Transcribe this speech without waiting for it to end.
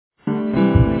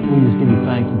We just give you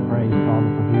thanks and praise,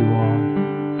 Father, for who you are.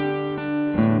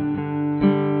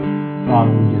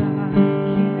 Father, we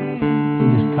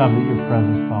just covet your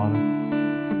presence, Father.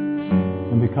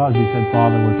 And because you said,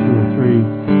 Father, where two or three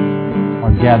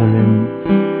are gathered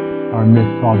in our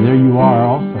midst, Father, there you are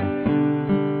also.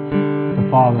 So,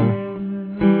 Father,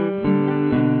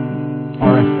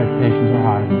 our expectations are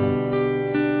higher than that.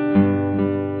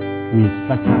 We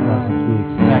expect your presence. We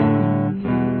expect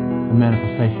the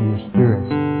manifestation of your Spirit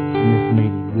in this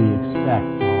meeting. We expect,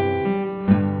 Father,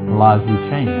 the lives we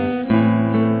change.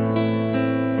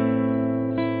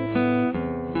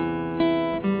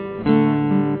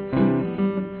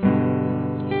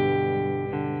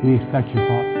 We expect your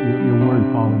word,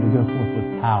 Father, to go forth with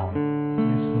power.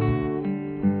 Yes, Lord.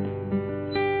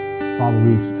 Father,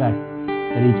 we expect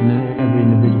that each and every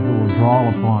individual will draw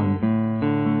upon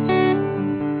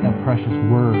that precious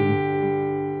word,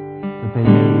 that they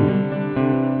may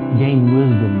gain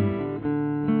wisdom,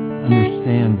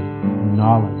 understanding, and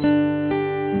knowledge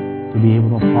to be able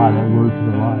to apply that word to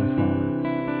their lives, Father.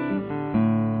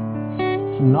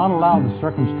 To not allow the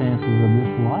circumstances of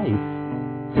this life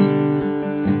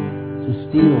to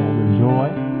steal their joy.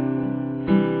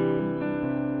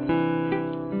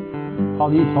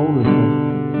 Father, you told us that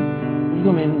there's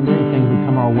going to be many things that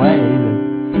come our way that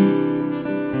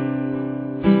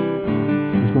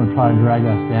is going to try to drag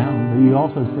us down. But you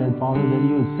also said, Father, that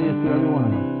you would see us through every one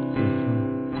of them.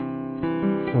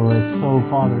 So it's so,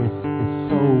 Father, it's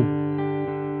so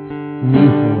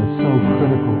needful, it's so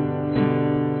critical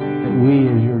that we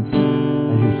as your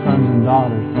sons and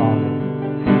daughters, Father,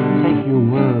 take your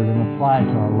word and apply it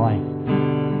to our life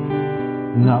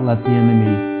and not let the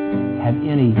enemy have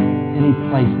any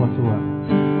place whatsoever.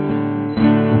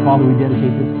 So, Father, we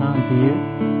dedicate this time to you.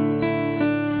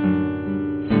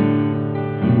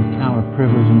 We just count a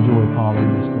privilege and joy, Father,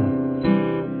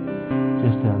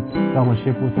 just to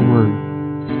fellowship with the word.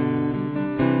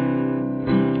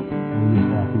 And we just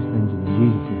ask these things in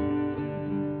Jesus' name.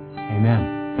 Amen.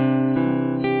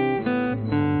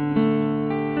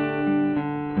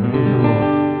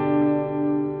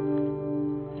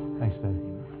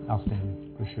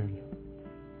 Appreciate it.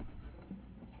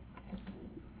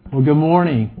 Well, good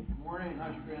morning. Good morning.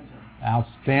 How's your grandson?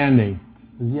 Outstanding.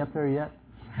 Is he up there yet?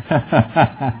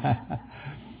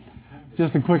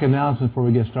 Just a quick announcement before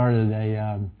we get started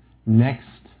today. Next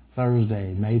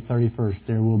Thursday, May 31st,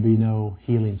 there will be no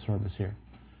healing service here.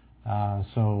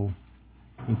 So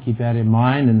you keep that in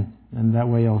mind, and that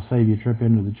way it'll save you a trip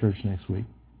into the church next week.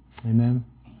 Amen.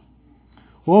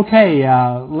 Well, okay,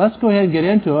 let's go ahead and get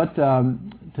into it.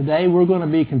 Today we're going to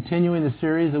be continuing the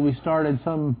series that we started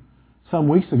some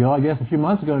weeks ago, I guess a few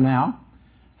months ago now,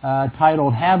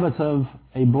 titled Habits of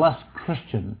a Blessed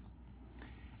Christian.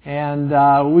 And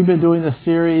we've been doing this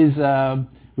series.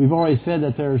 We've already said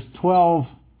that there's 12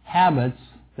 habits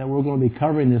that we're going to be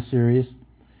covering this series.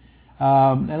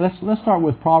 And let's start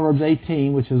with Proverbs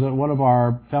 18, which is one of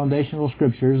our foundational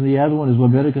scriptures. The other one is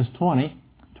Leviticus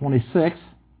 20:26.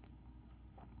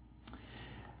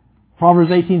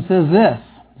 Proverbs 18 says this.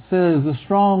 It says, the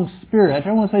strong spirit,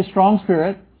 everyone say strong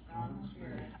spirit,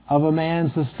 of a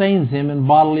man sustains him in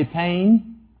bodily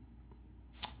pain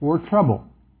or trouble.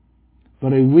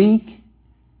 But a weak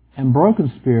and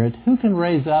broken spirit, who can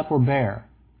raise up or bear?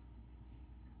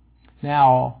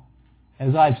 Now,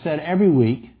 as I've said every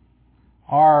week,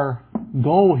 our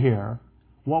goal here,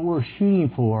 what we're shooting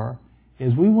for,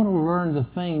 is we want to learn the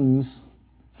things,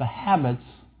 the habits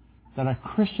that a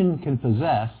Christian can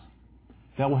possess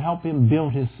that will help him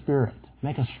build his spirit,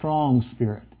 make a strong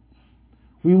spirit.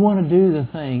 We want to do the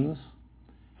things,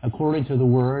 according to the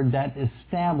Word, that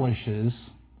establishes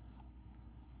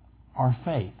our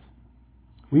faith.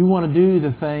 We want to do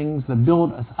the things that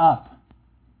build us up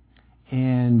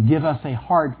and give us a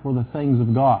heart for the things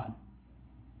of God.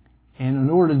 And in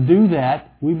order to do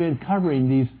that, we've been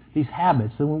covering these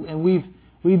habits. And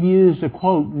we've used a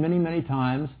quote many, many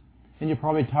times, and you're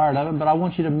probably tired of it, but I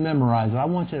want you to memorize it. I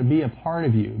want it to be a part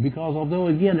of you. Because although,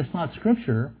 again, it's not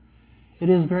Scripture, it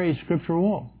is very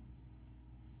scriptural.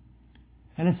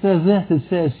 And it says this, it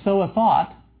says, sow a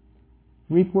thought,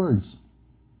 reap words.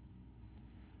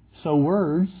 Sow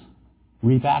words,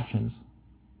 reap actions.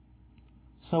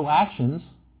 Sow actions,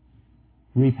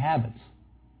 reap habits.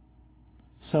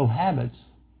 Sow habits,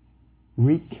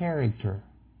 reap character.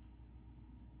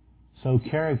 Sow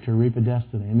character, reap a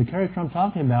destiny. And the character I'm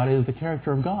talking about is the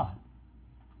character of God.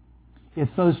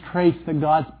 It's those traits that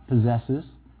God possesses,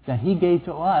 that He gave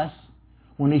to us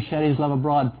when He shed His love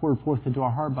abroad, poured forth into our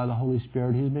heart by the Holy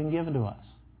Spirit He's been given to us.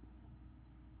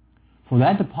 For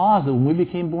that deposit, when we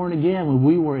became born again, when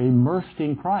we were immersed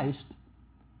in Christ,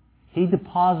 He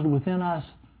deposited within us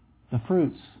the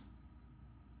fruits,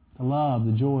 the love,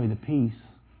 the joy, the peace,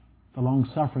 the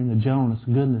long-suffering, the gentleness,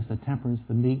 the goodness, the temperance,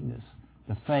 the meekness,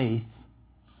 the faith.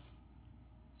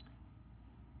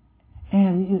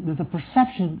 And the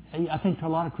perception, I think, to a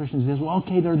lot of Christians is, well,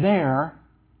 okay, they're there,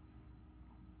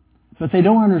 but they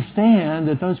don't understand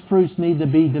that those fruits need to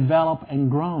be developed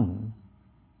and grown.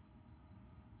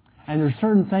 And there's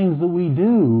certain things that we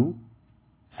do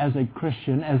as a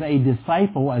Christian, as a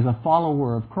disciple, as a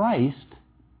follower of Christ,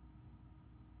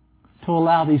 to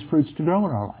allow these fruits to grow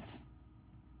in our life.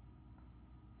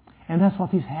 And that's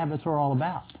what these habits are all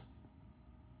about.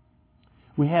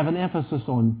 We have an emphasis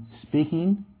on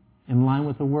speaking in line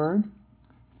with the Word,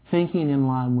 thinking in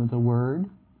line with the Word,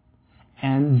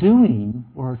 and doing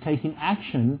or taking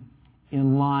action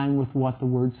in line with what the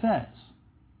Word says.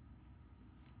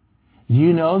 Do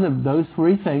you know that those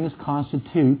three things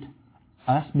constitute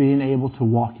us being able to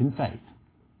walk in faith?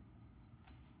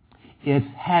 It's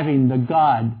having the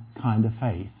God kind of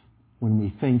faith when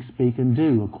we think, speak, and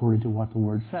do according to what the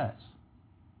Word says.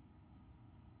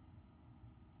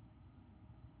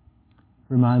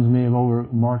 Reminds me of over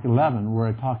Mark 11, where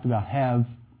it talked about have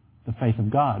the faith of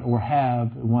God, or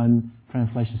have, one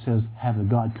translation says, have the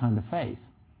God kind of faith.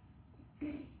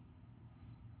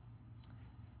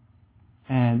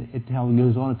 And it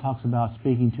goes on, it talks about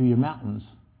speaking to your mountains.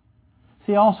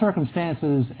 See, all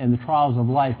circumstances and the trials of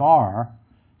life are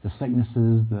the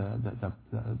sicknesses,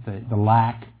 the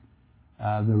lack,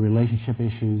 the relationship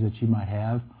issues that you might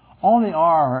have. All they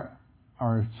are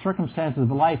circumstances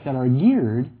of life that are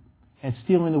geared at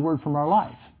stealing the Word from our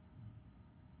life.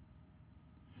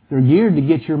 They're geared to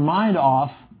get your mind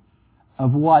off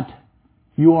of what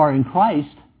you are in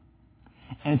Christ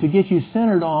and to get you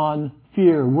centered on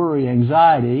fear, worry,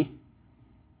 anxiety,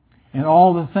 and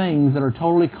all the things that are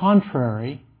totally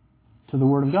contrary to the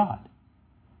Word of God.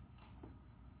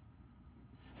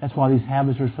 That's why these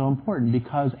habits are so important,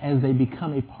 because as they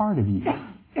become a part of you,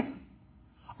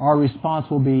 our response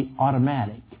will be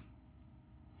automatic.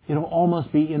 It'll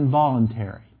almost be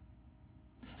involuntary.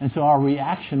 And so our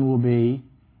reaction will be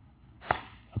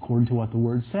according to what the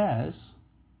Word says,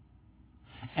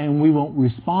 and we won't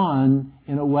respond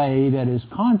in a way that is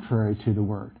contrary to the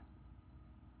Word.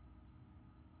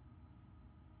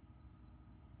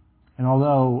 And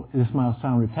although this might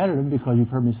sound repetitive because you've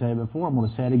heard me say it before, I'm going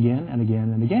to say it again and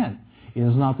again and again. It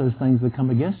is not those things that come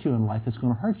against you in life that's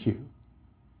going to hurt you.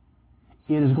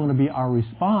 It is going to be our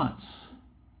response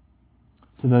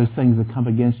to those things that come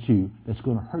against you that's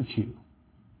going to hurt you.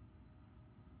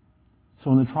 So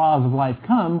when the trials of life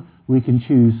come, we can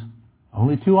choose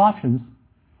only two options.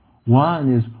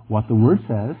 One is what the Word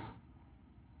says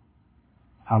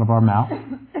out of our mouth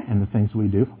and the things we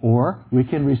do, or we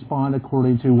can respond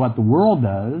according to what the world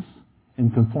does in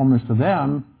conformance to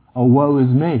them. Oh, woe is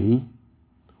me.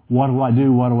 What do I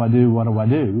do? What do I do? What do I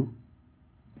do?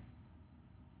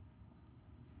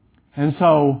 And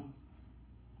so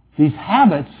these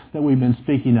habits that we've been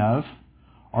speaking of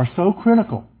are so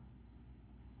critical.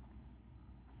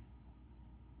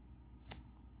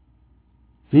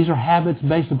 These are habits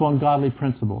based upon godly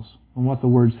principles, on what the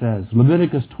Word says.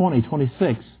 Leviticus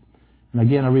 20:26, and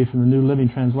again I read from the New Living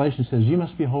Translation, says, "You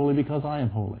must be holy because I am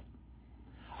holy.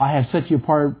 I have set you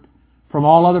apart from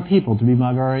all other people to be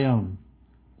my very own."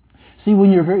 See,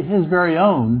 when you're His very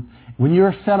own, when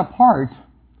you're set apart,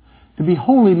 to be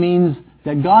holy means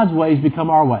that God's ways become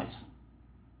our ways.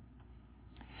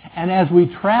 And as we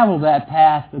travel that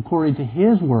path according to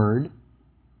His Word,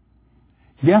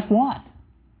 guess what?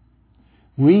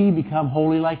 We become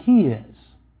holy like He is.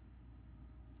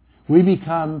 We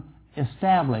become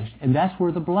established, and that's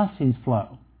where the blessings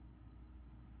flow.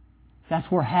 That's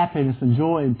where happiness and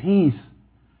joy and peace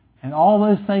and all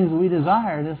those things we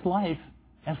desire in this life,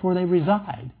 that's where they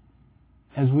reside.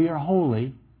 As we are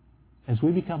holy, as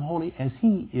we become holy as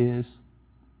He is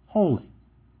holy.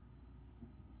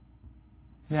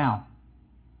 Now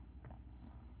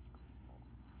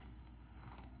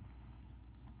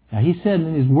He said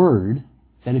in His Word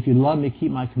that if you love me, keep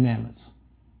my commandments.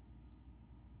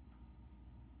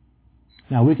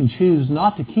 Now we can choose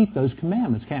not to keep those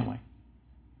commandments, can't we?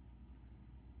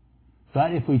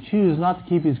 But if we choose not to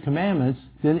keep His commandments,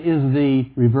 then is the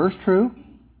reverse true?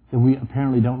 That we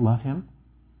apparently don't love Him?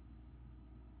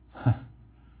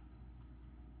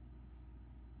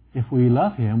 If we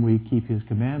love Him, we keep His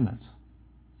commandments.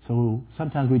 So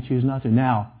sometimes we choose not to.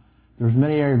 Now, there's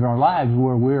many areas of our lives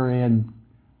where we're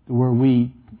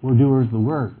doers of the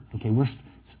Word. Okay,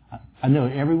 I know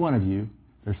every one of you,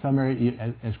 there's some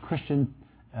area, as Christian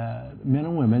men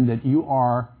and women, that you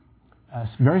are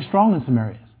very strong in some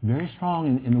areas. Very strong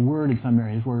in the Word in some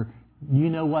areas where you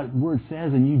know what Word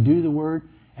says and you do the Word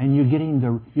and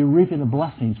you're reaping the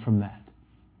blessings from that.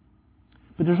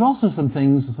 But there's also some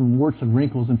things, some warts and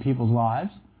wrinkles in people's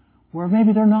lives where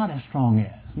maybe they're not as strong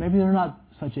as. Maybe they're not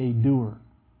such a doer.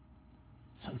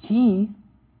 So the key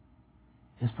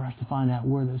is for us to find out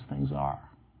where those things are.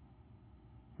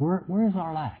 Where is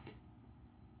our lack?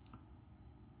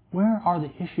 Where are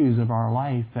the issues of our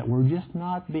life that we're just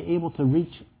not be able to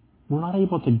reach? We're not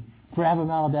able to grab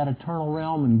them out of that eternal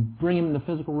realm and bring them in the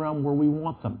physical realm where we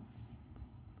want them,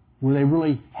 where they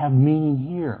really have meaning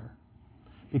here.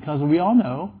 Because we all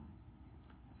know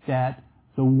that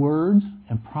the words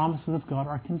and promises of God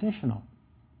are conditional.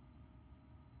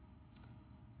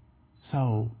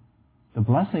 So the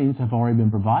blessings have already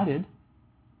been provided.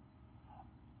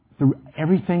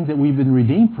 Everything that we've been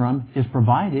redeemed from is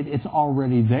provided. It's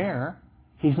already there.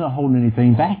 He's not holding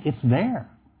anything back. It's there.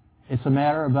 It's a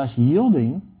matter of us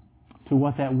yielding to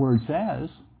what that word says,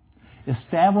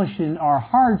 establishing our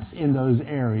hearts in those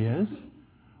areas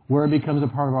where it becomes a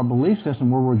part of our belief system,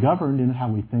 where we're governed in how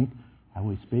we think, how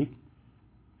we speak,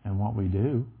 and what we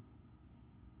do.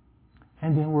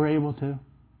 And then we're able to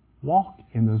walk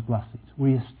in those blessings.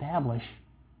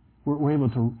 We're able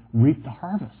to reap the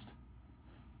harvest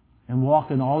and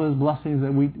walk in all those blessings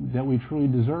that we truly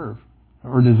deserve,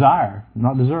 or desire.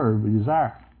 Not deserve, but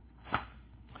desire.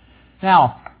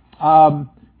 Now,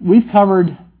 we've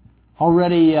covered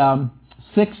already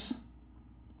six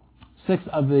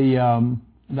of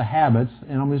the habits,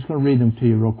 and I'm just going to read them to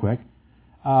you real quick.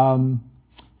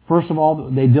 First of all,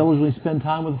 they diligently spend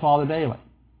time with the Father daily.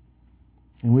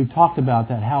 And we've talked about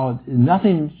that, how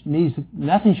nothing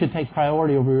should take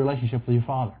priority over your relationship with your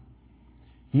Father.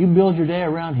 You build your day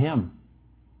around Him.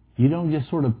 You don't just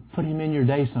sort of put Him in your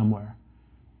day somewhere.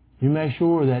 You make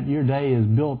sure that your day is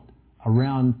built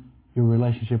around your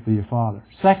relationship with your Father.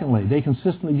 Secondly, they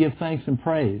consistently give thanks and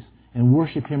praise and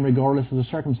worship Him regardless of the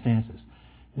circumstances.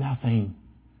 Nothing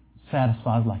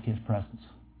satisfies like His presence.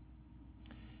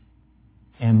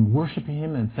 And worshiping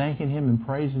Him and thanking Him and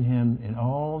praising Him in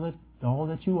all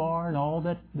that you are and all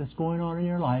that's going on in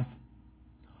your life,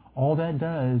 all that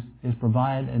does is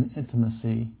provide an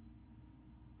intimacy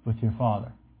with your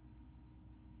Father.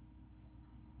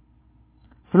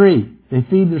 3, they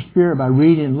feed their spirit by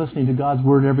reading and listening to God's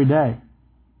Word every day.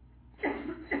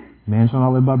 Man shall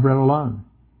not live by bread alone.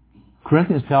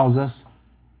 Corinthians tells us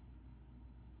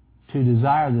to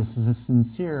desire this as a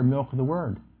sincere milk of the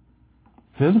Word.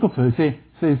 Physical food. See,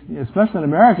 especially in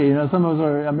America, some of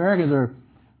us Americans are,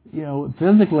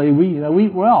 physically, we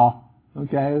eat well.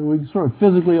 Okay, we're sort of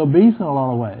physically obese in a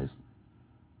lot of ways.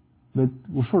 But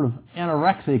we're sort of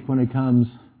anorexic when it comes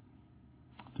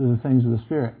to the things of the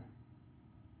Spirit.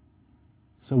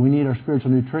 So we need our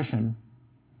spiritual nutrition.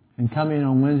 And coming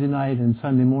on Wednesday night and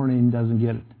Sunday morning doesn't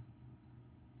get it.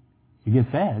 You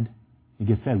get fed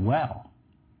well.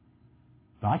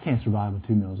 But I can't survive on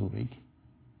 2 meals a week.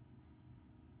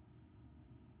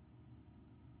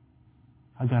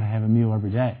 I've got to have a meal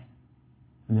every day.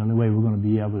 And the only way we're going to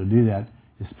be able to do that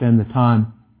is spend the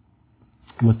time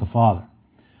with the Father.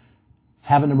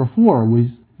 Habit number 4,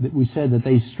 we said that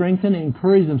they strengthen and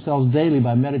encourage themselves daily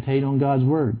by meditating on God's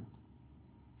Word.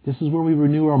 This is where we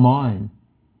renew our mind.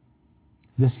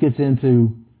 This gets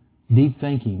into deep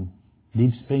thinking,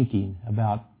 deep thinking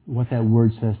about what that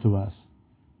Word says to us.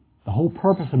 The whole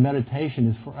purpose of meditation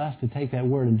is for us to take that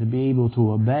Word and to be able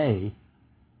to obey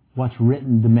what's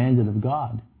written, demanded of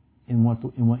God in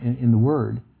the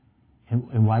Word.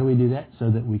 And why do we do that? So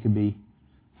that we can be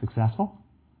successful,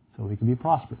 so we can be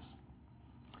prosperous.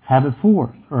 Habit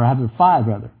 5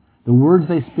 rather. The words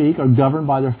they speak are governed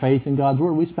by their faith in God's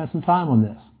Word. We spent some time on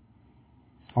this.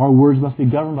 Our words must be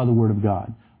governed by the Word of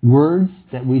God. Words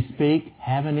that we speak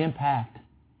have an impact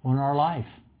on our life.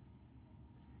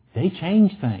 They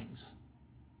change things,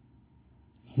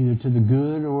 either to the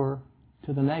good or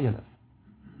to the negative.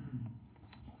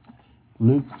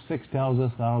 Luke 6 tells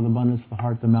us, out of the abundance of the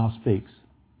heart the mouth speaks.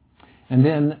 And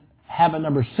then habit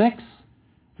number 6,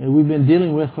 we've been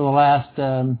dealing with for the last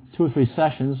 2 or 3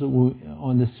 sessions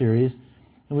on this series.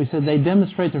 And we said they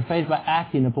demonstrate their faith by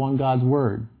acting upon God's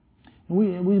Word. And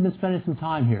we've been spending some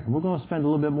time here. We're going to spend a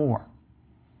little bit more.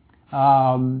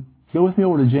 Go with me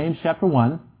over to James chapter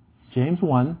 1. James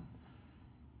 1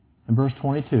 and verse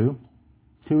 22.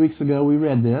 2 weeks ago we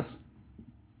read this.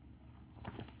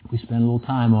 We spent a little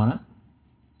time on it.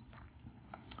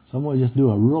 So I'm going to just do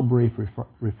a real brief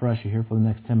refresher here for the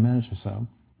next 10 minutes or so.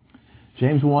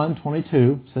 James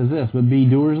 1:22 says this, "But be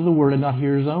doers of the word and not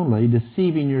hearers only,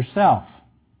 deceiving yourself.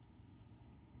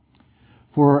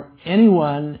 For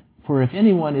if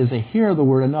anyone is a hearer of the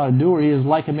word and not a doer, he is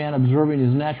like a man observing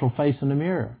his natural face in the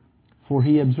mirror. For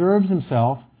he observes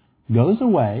himself, goes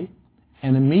away,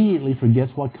 and immediately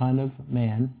forgets what kind of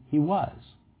man he was.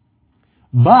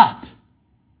 But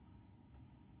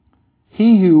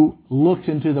he who looks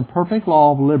into the perfect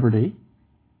law of liberty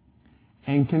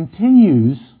and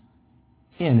continues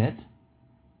in it,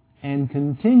 and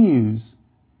continues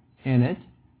in it,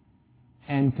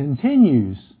 and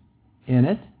continues in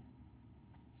it,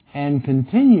 and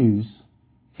continues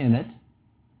in it,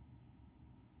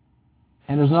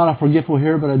 and is not a forgetful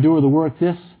hearer, but a doer of the work,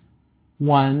 this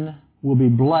one will be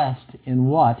blessed in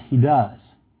what he does.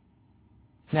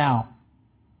 Now,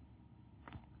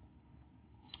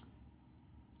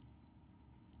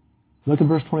 look at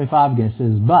verse 25 again. It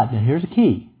says, but, now here's the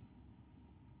key.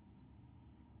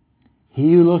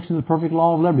 He who looks into the perfect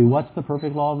law of liberty. What's the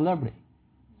perfect law of liberty?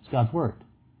 It's God's Word.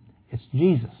 It's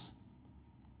Jesus.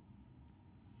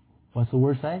 What's the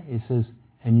Word say? It says,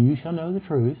 and you shall know the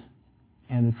truth,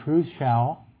 and the truth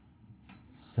shall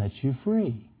set you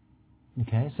free.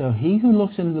 Okay, so he who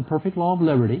looks into the perfect law of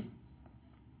liberty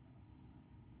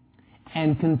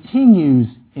and continues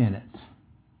in it.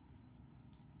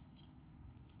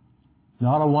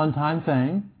 Not a one-time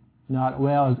thing. Not,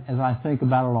 well, as I think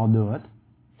about it, I'll do it.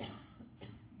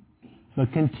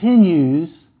 But continues,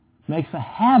 makes a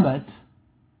habit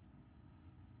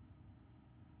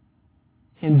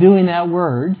in doing that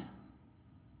word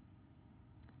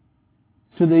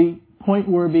to the point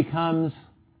where it becomes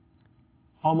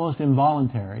almost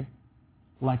involuntary,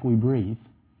 like we breathe.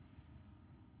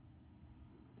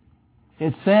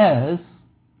 It says,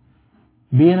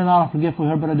 being not a forgetful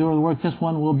hearer, but a doer of the work, this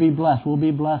one will be blessed, will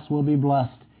be blessed, will be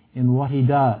blessed in what he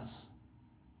does.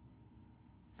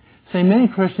 See, many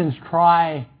Christians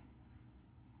try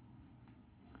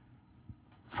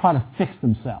to fix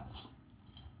themselves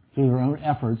through their own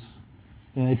efforts,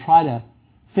 and they try to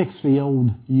fix the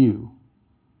old you.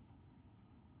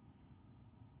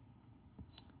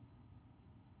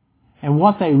 And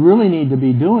what they really need to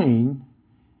be doing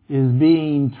is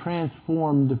being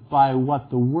transformed by what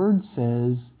the Word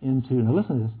says into, now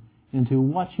listen to this, into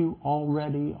what you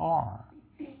already are.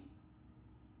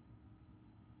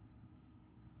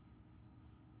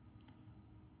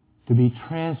 To be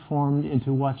transformed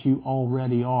into what you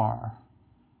already are.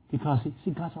 Because,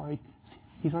 see, God's already,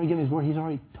 He's already given His Word. He's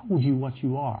already told you what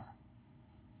you are.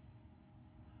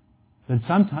 But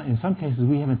in some cases,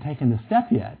 we haven't taken the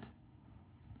step yet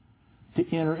to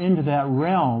enter into that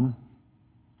realm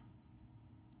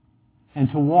and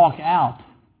to walk out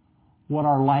what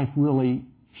our life really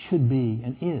should be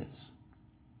and is.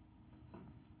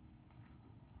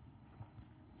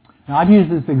 Now, I've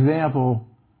used this example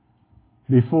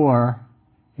before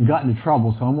and got into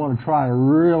trouble, so I'm going to try to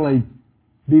really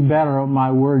be better at my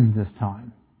words this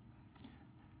time.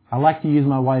 I like to use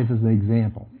my wife as an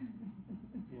example.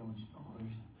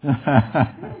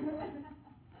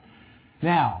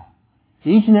 Now,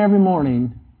 each and every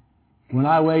morning when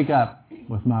I wake up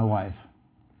with my wife,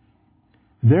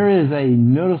 there is a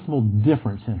noticeable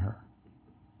difference in her.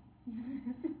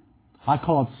 I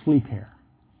call it sleep hair.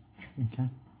 Okay?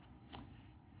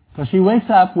 So she wakes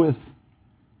up with,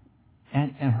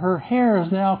 and her hair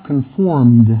is now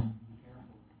conformed.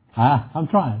 I'm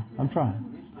trying.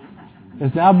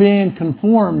 It's now being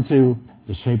conformed to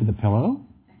the shape of the pillow.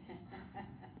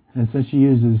 And since she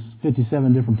uses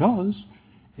 57 different pillows,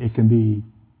 it can be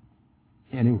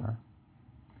anywhere.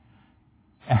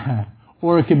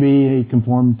 Or it can be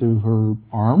conformed to her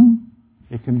arm.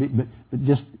 It can be, but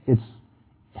just, it's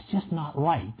just not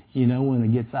right, when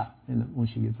it gets up, when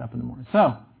she gets up in the morning.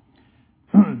 So,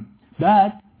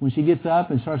 but when she gets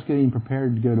up and starts getting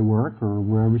prepared to go to work or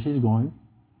wherever she's going,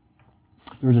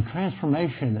 there's a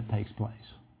transformation that takes place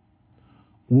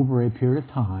over a period of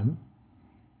time,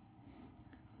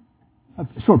 a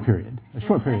short period of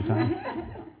time.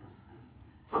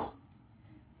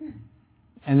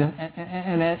 In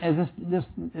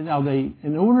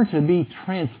order to be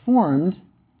transformed,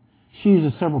 she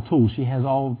uses several tools. She has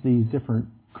all of these different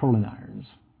curling irons,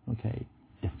 okay,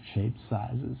 different shapes,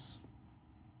 sizes,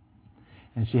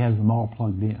 and she has them all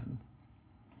plugged in.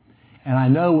 And I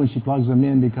know when she plugs them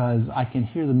in because I can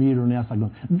hear the meter on the outside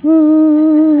going,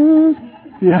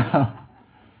 yeah.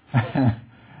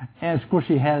 And of course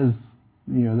she has,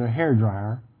 their hair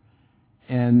dryer,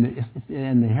 and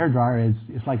the hair dryer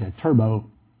it's like a turbo,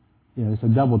 it's a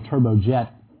double turbo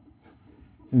jet,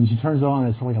 and she turns it on,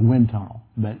 it's like a wind tunnel.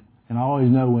 And I always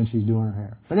know when she's doing her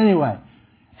hair. But anyway,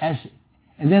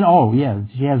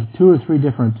 she has 2 or 3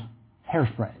 different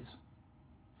hairsprays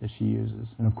that she uses,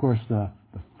 and of course the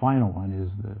final one is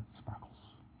the sparkles.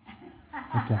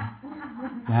 Okay.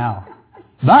 Now,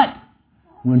 but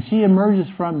when she emerges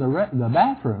from the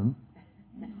bathroom,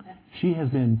 she has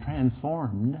been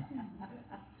transformed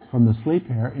from the sleep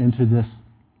hair into this.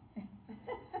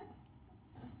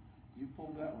 You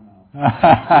pulled that one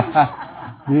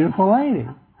off. Beautiful lady.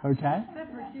 Okay?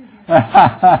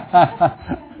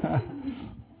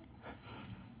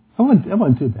 That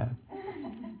wasn't too bad.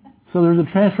 So there's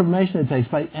a transformation that takes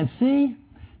place. And see,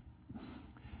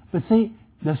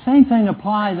 the same thing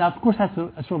applies. Now, of course, that's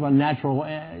a sort of a natural,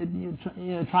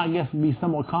 try, I guess, to be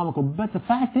somewhat comical. But the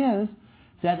fact is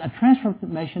that a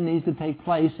transformation needs to take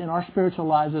place in our spiritual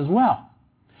lives as well.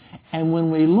 And when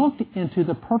we look into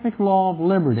the perfect law of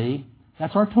liberty,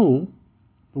 that's our tool,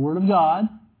 the Word of God,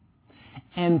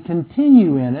 and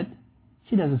continue in it.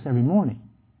 She does this every morning.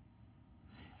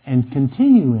 And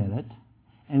continue in it,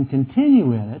 and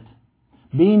continue in it,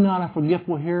 being not a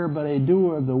forgetful hearer, but a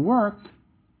doer of the work,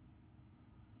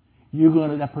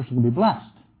 that person will be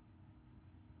blessed.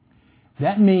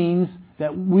 That means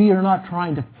that we are not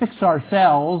trying to fix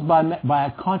ourselves by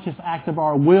a conscious act of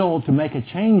our will to make a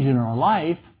change in our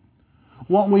life.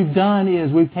 What we've done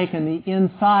is we've taken the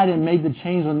inside and made the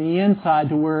change on the inside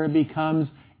to where it becomes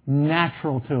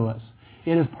natural to us.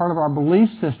 It is part of our belief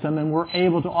system, and we're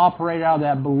able to operate out of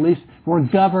that belief. We're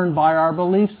governed by our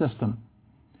belief system.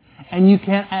 And you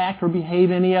can't act or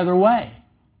behave any other way.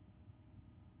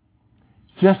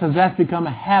 Just as that's become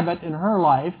a habit in her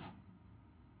life,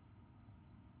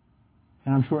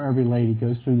 and I'm sure every lady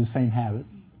goes through the same habit.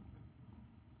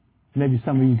 Maybe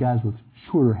some of you guys with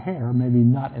shorter hair, maybe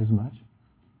not as much.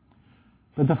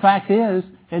 But the fact is,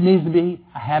 it needs to be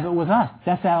a habit with us.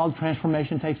 That's how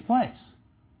transformation takes place.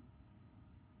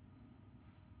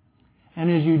 And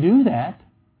as you do that,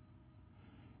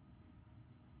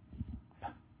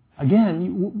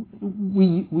 again,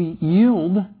 we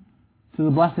yield to the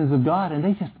blessings of God, and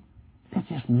they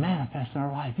just manifest in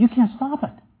our life. You can't stop it.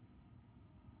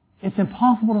 It's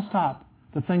impossible to stop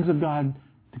the things of God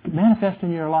to manifest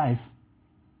in your life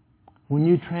when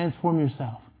you transform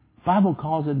yourself. The Bible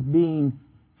calls it being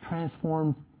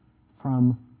transformed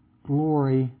from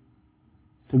glory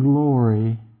to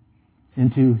glory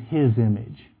into His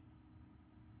image.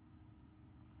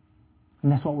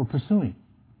 And that's what we're pursuing.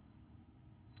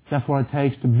 That's what it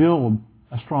takes to build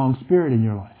a strong spirit in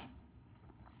your life.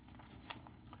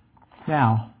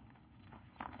 Now,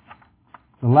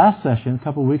 the last session, a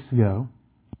couple of weeks ago,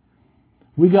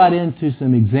 we got into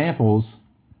some examples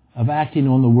of acting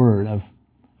on the Word,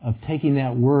 of taking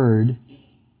that Word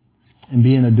and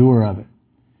being a doer of it.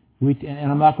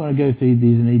 And I'm not going to go through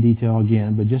these in any detail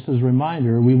again, but just as a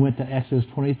reminder, we went to Exodus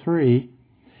 23,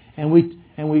 and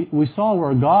we saw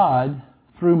where God,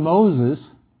 through Moses,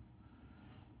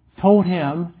 told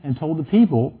him and told the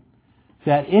people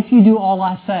that if you do all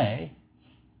I say,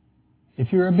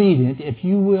 if you're obedient, if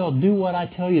you will do what I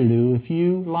tell you to do, if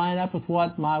you line up with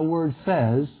what my word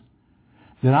says,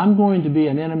 then I'm going to be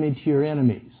an enemy to your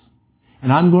enemies.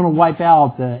 And I'm going to wipe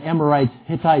out the Amorites,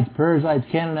 Hittites, Perizzites,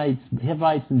 Canaanites,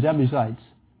 Hivites, and Jebusites.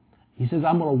 He says,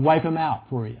 I'm going to wipe them out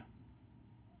for you.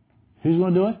 Who's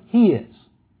going to do it? He is.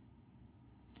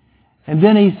 And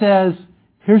then he says,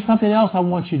 here's something else I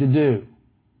want you to do.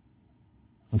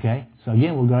 Okay? So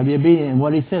again, we're going to be obedient. And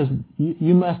what he says,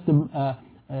 you must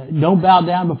don't bow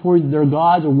down before their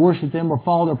gods or worship them or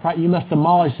follow their pride. You must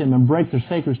demolish them and break their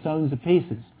sacred stones to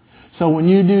pieces. So when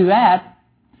you do that,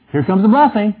 here comes the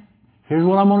blessing. Here's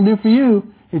what I'm going to do for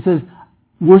you. It says,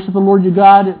 worship the Lord your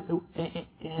God,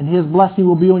 and His blessing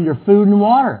will be on your food and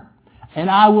water. And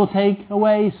I will take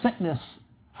away sickness.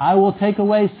 I will take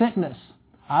away sickness.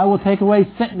 I will take away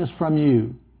sickness from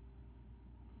you.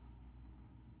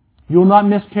 You will not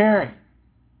miscarry.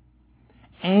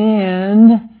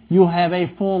 And you'll have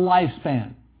a full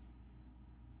lifespan.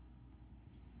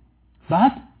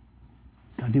 But,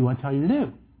 you've got to do what I tell you to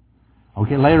do.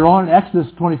 Okay, later on in Exodus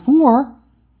 24,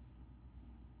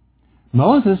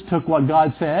 Moses took what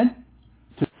God said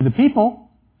to the people,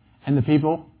 and the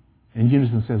people in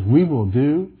Unison says, we will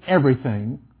do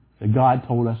everything that God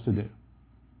told us to do.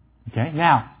 Okay,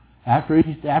 now, after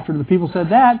the people said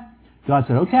that, God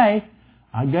said, okay,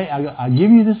 I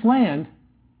give you this land,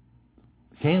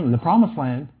 Canaan, the promised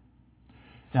land.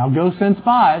 Now go send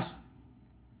spies.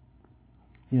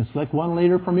 Select one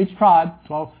leader from each tribe,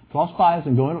 12 spies,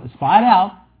 and go and spy it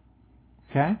out.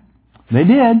 Okay? They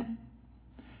did.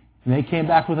 And they came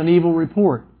back with an evil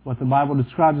report, what the Bible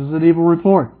describes as an evil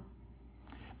report.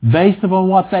 Based upon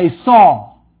what they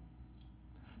saw.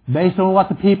 Based on what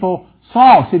the people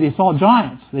saw. See, they saw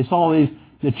giants. They saw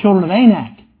the children of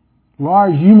Anak,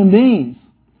 large human beings.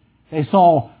 They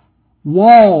saw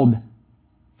walled,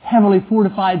 heavily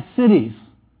fortified cities.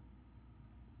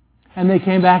 And they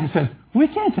came back and said, we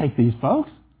can't take these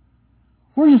folks.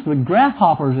 We're just the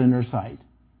grasshoppers in their sight.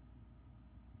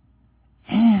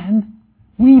 And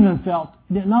We even felt,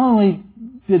 not only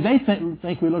did they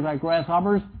think we looked like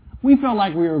grasshoppers, we felt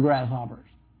like we were grasshoppers.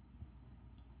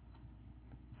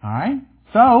 All right?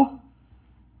 So,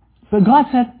 but God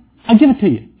said, I'll give it to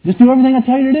you. Just do everything I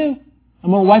tell you to do.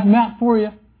 I'm going to wipe them out for you.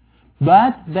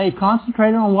 But they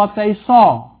concentrated on what they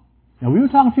saw. Now, we were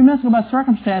talking a few minutes ago about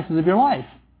circumstances of your life,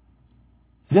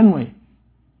 didn't we?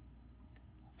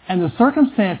 And the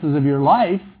circumstances of your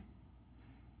life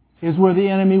is where the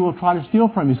enemy will try to steal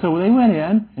from you. So they went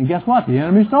in, and guess what? The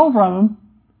enemy stole from them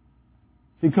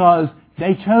because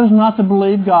they chose not to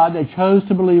believe God. They chose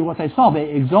to believe what they saw.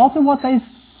 They exalted what they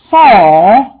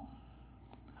saw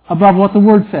above what the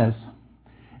Word says.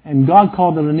 And God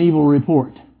called it an evil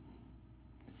report.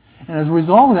 And as a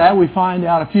result of that, we find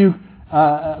out a few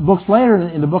books later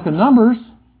in the book of Numbers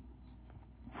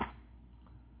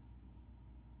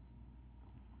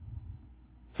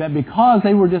that because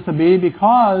they were disobedient,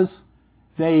 because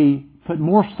they put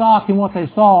more stock in what they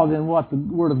saw than what the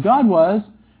Word of God was,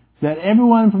 that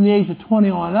everyone from the age of 20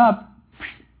 on up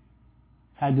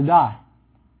had to die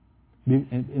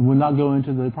and would not go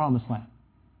into the Promised Land.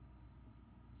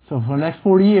 So for the next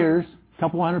 40 years, a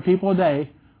couple hundred people a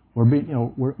day were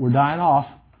dying off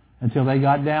until they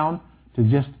got down to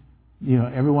just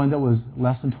everyone that was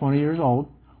less than 20 years old,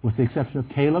 with the exception of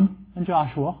Caleb and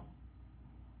Joshua,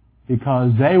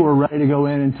 because they were ready to go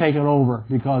in and take it over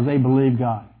because they believed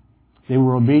God. They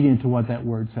were obedient to what that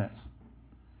Word says.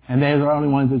 And they were the only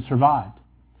ones that survived.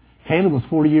 Caleb was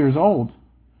 40 years old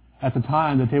at the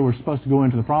time that they were supposed to go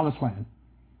into the Promised Land.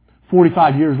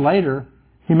 45 years later,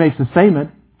 he makes a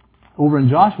statement over in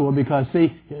Joshua because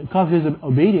of his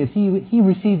obedience, he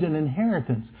received an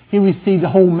inheritance. He received the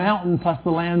whole mountain plus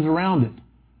the lands around it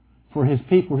for his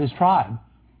people, his tribe,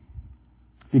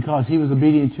 because he was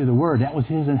obedient to the Word. That was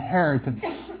his inheritance.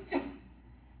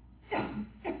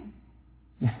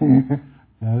 That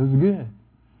was good.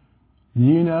 Do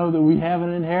you know that we have an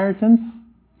inheritance?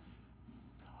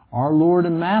 Our Lord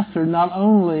and Master not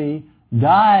only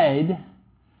died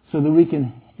so that we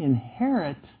can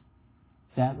inherit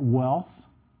that wealth,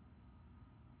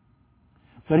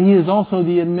 but He is also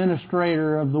the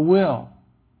administrator of the will.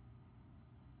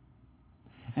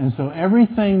 And so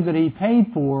everything that He paid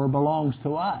for belongs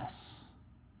to us.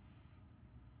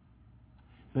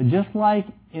 But just like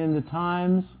in the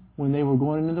times when they were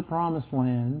going into the Promised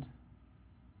Land,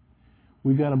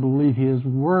 we've got to believe His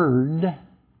Word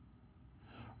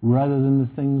rather than the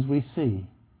things we see.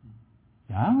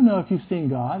 Now, I don't know if you've seen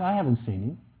God. I haven't seen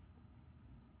Him.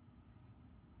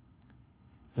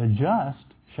 The just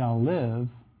shall live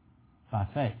by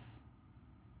faith.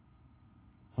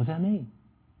 What does that mean?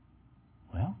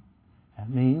 Well, that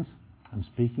means I'm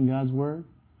speaking God's Word,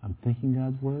 I'm thinking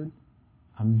God's Word,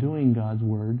 I'm doing God's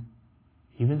Word,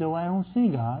 even though I don't see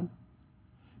God,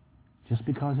 just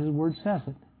because His Word says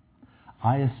it.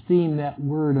 I esteem that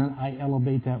Word and I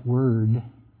elevate that Word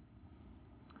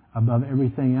above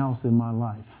everything else in my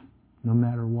life, no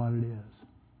matter what it is.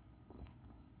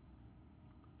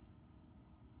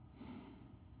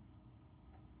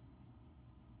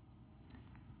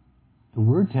 The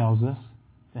Word tells us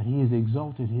that He has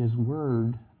exalted His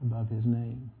Word above His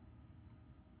name.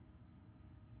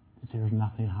 That there is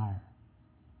nothing higher.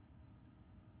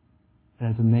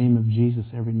 That at the name of Jesus,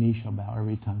 every knee shall bow,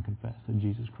 every tongue confess that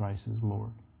Jesus Christ is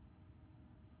Lord.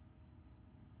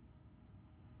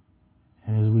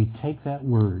 And as we take that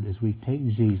Word, as we take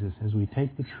Jesus, as we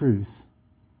take the truth,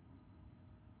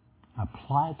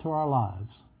 apply it to our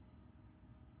lives,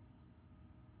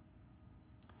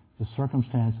 the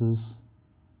circumstances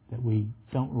that we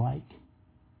don't like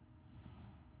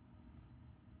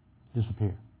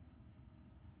disappear.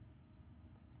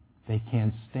 They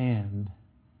can't stand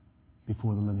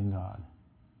before the living God.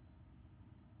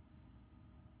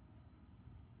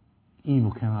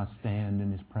 Evil cannot stand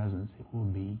in His presence. It will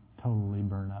be totally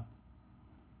burned up.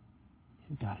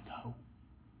 You've got to go.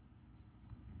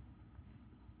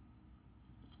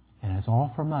 And it's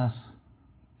all from us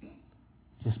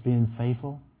just being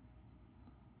faithful,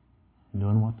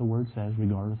 doing what the Word says,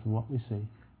 regardless of what we see,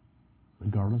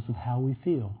 regardless of how we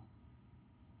feel.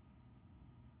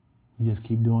 We just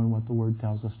keep doing what the Word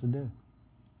tells us to do.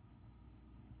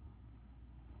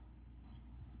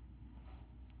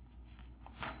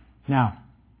 Now,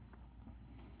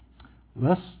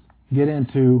 let's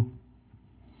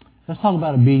talk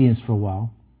about obedience for a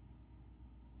while.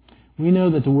 We know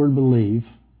that the word believe,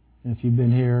 if you've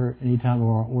been here any time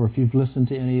or if you've listened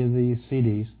to any of these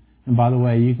CDs, and by the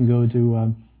way, you can go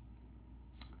to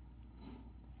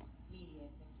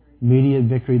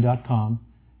mediatvictory.com,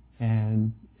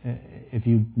 and if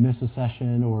you miss a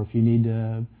session or if you need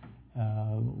to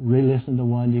re-listen to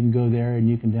one, you can go there and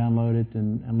you can download it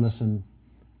and listen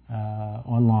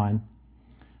online.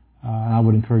 And I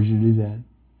would encourage you to do that.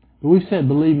 But we've said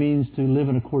believe means to live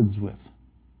in accordance with.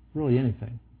 Really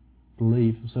anything.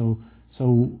 Believe. So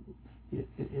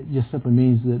it just simply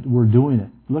means that we're doing it.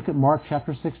 Look at Mark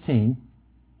chapter 16.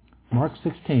 Mark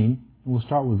 16, and we'll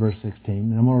start with verse 16.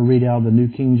 And I'm going to read out the New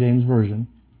King James Version.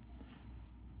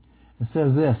 It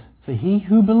says this. So he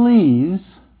who believes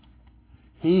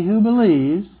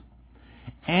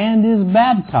and is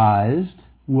baptized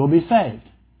will be saved.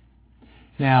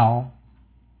 Now,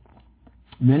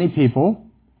 many people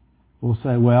will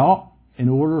say, well, in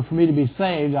order for me to be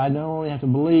saved, I not only have to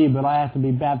believe, but I have to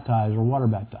be baptized or water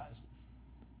baptized.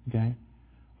 Okay?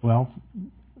 Well,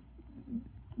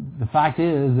 the fact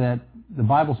is that the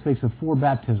Bible speaks of 4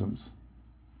 baptisms.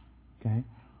 Okay?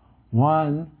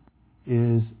 One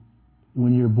is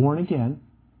when you're born again.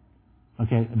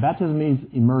 Okay, baptism means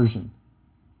immersion.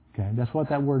 Okay, that's what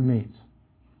that word means.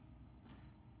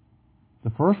 The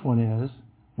first one is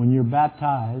when you're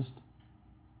baptized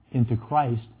into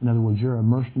Christ. In other words, you're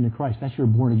immersed into Christ. That's your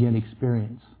born again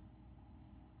experience.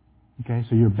 Okay,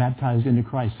 so you're baptized into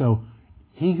Christ. So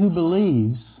he who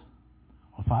believes,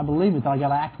 if I believe it, then I got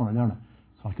to act on it, don't I?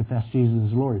 So I confess Jesus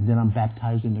as Lord. Then I'm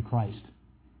baptized into Christ.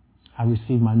 I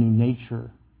receive my new nature.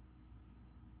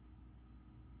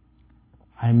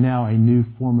 I am now a new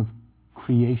form of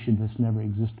creation that's never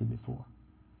existed before.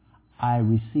 I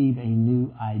receive a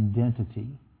new identity.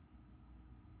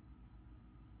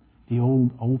 The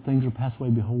old things are passed away.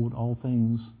 Behold, all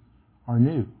things are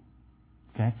new.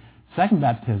 Okay. Second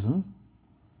baptism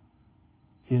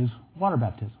is water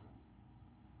baptism.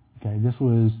 Okay. This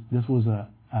was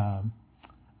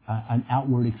an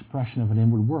outward expression of an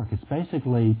inward work. It's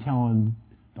basically telling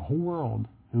the whole world,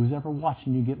 who's ever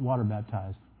watching you get water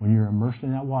baptized, when you're immersed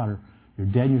in that water, you're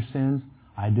dead in your sins.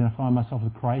 I identify myself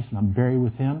with Christ, and I'm buried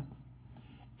with Him,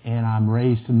 and I'm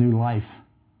raised to new life.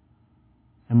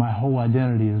 And my whole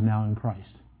identity is now in Christ.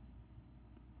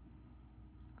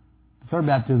 The third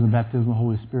baptism is baptism of the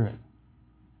Holy Spirit.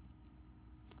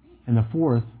 And the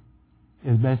fourth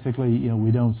is basically, we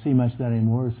don't see much of that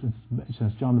anymore.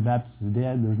 Since John the Baptist is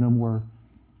dead, there's no more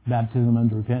baptism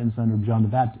under repentance under John the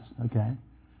Baptist. Okay?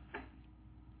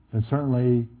 But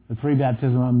certainly, the 3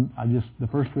 baptisms, the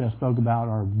first 3 I spoke about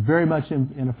are very much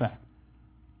in effect.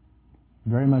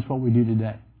 Very much what we do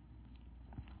today.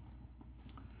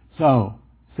 So,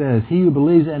 it says, he who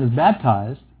believes and is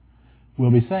baptized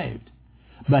will be saved.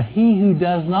 But he who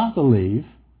does not believe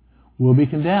will be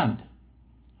condemned.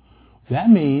 That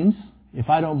means, if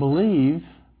I don't believe,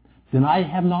 then I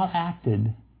have not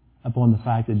acted upon the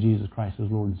fact that Jesus Christ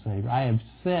is Lord and Savior. I have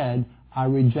said, I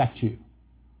reject you.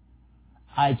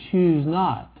 I choose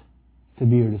not to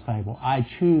be your disciple. I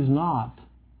choose not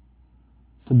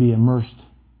to be immersed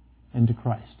into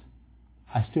Christ.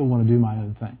 I still want to do my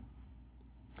own thing.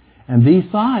 And these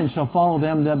signs shall follow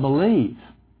them that believe.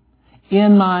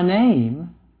 In my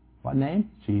name, what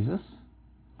name? Jesus,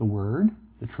 the Word,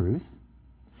 the truth.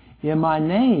 In my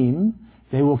name,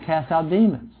 they will cast out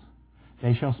demons.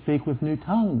 They shall speak with new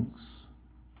tongues.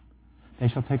 They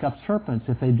shall take up serpents.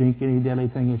 If they drink any deadly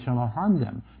thing, it shall not harm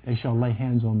them. They shall lay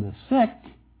hands on the sick,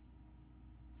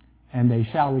 and they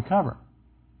shall recover.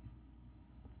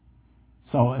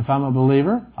 So if I'm a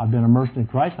believer, I've been immersed in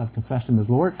Christ, I've confessed Him as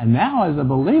Lord, and now as a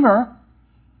believer,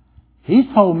 He's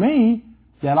told me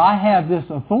that I have this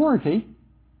authority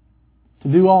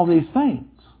to do all these things.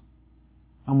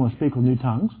 I'm going to speak with new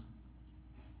tongues.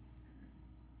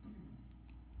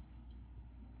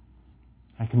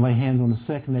 I can lay hands on the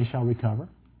sick and they shall recover.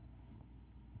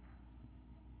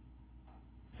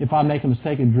 If I make a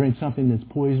mistake and drink something that's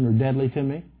poison or deadly to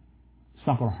me, it's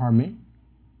not going to harm me.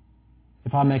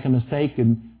 If I make a mistake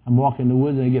and I'm walking in the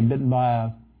woods and I get bitten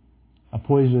by a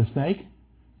poisonous snake,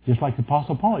 just like the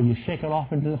Apostle Paul, you shake it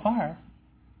off into the fire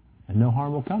and no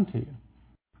harm will come to you.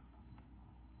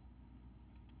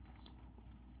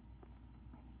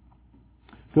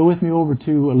 Go with me over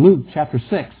to Luke chapter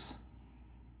 6.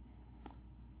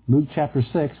 Luke chapter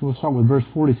 6, we'll start with verse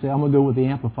 46. I'm going to go with the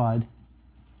Amplified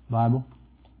Bible.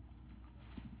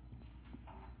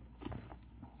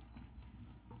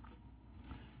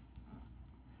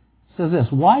 It says this,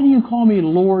 why do you call me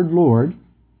Lord, Lord,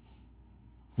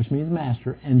 which means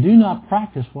master, and do not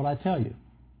practice what I tell you?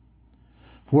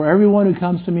 For everyone who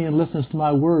comes to me and listens to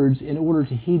my words in order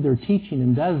to heed their teaching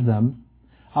and does them,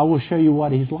 I will show you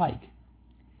what he's like.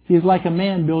 He is like a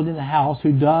man building a house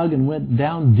who dug and went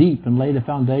down deep and laid a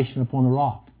foundation upon the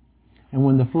rock. And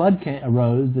when the flood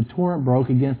arose, the torrent broke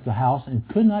against the house and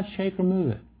could not shake or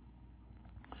move it,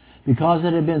 because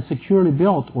it had been securely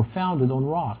built or founded on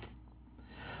rock.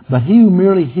 But he who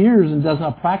merely hears and does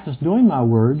not practice doing my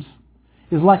words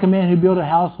is like a man who built a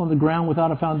house on the ground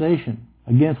without a foundation,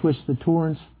 against which the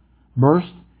torrents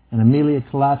burst and immediately it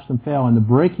collapsed and fell, and the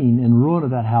breaking and ruin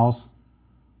of that house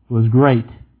was great.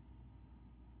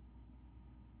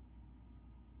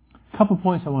 A couple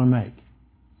points I want to make.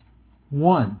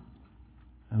 One,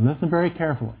 and listen very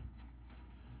carefully.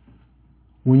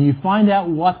 When you find out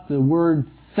what the Word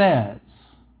says,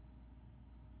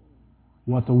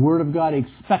 what the Word of God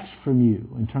expects from you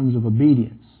in terms of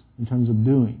obedience, in terms of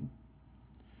doing,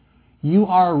 you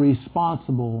are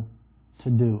responsible to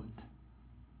do it.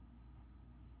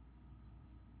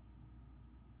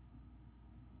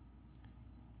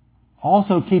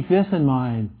 Also keep this in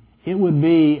mind. It would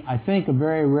be, I think, a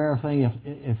very rare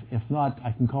thing, if not,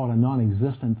 I can call it a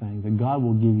non-existent thing, that God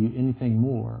will give you anything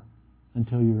more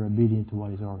until you're obedient to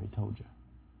what He's already told you.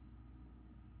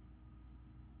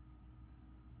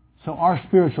 So our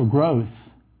spiritual growth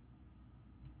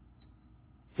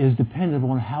is dependent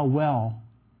on how well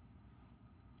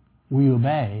we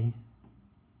obey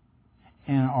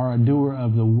and are a doer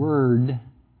of the Word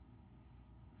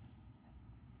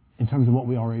in terms of what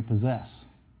we already possess.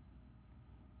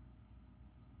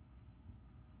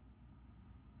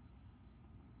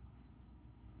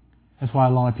 That's why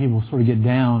a lot of people sort of get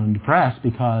down and depressed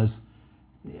because,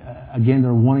 again,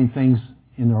 they're wanting things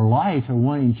in their life, they're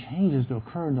wanting changes to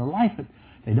occur in their life, but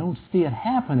they don't see it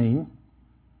happening.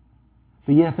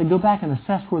 But yet if they go back and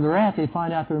assess where they're at, they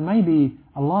find out there may be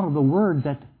a lot of the Word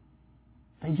that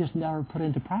they just never put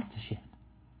into practice yet.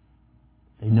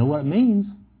 They know what it means.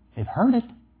 They've heard it.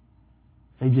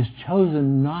 They've just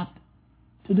chosen not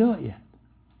to do it yet.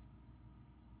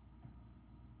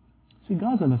 See,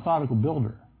 God's a methodical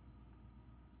builder.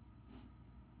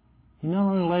 He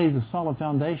not only lays a solid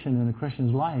foundation in a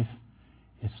Christian's life,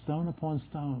 it's stone upon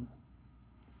stone.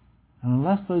 And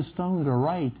unless those stones are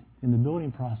right in the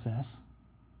building process,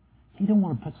 He don't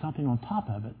want to put something on top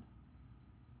of it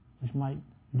which might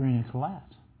bring a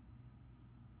collapse.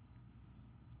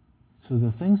 So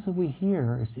the things that we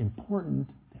hear, it's important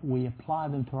that we apply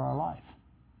them to our life.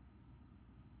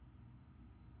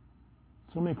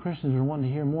 So many Christians are wanting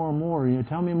to hear more and more.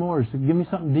 Tell me more. So give me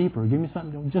something deeper. Give me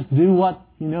something. Just do what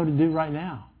you know to do right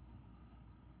now.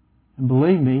 And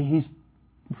believe me, he's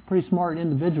a pretty smart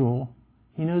individual.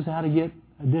 He knows how to get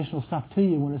additional stuff to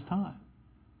you when it's time.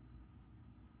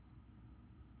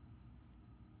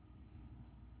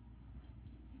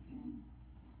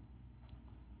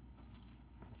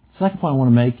 Second point I want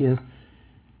to make is,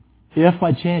 if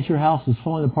by chance your house is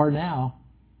falling apart now,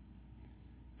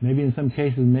 maybe in some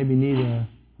cases maybe need a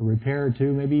repair or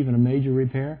two, maybe even a major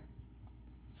repair,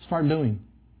 start doing.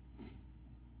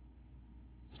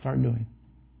 Start doing.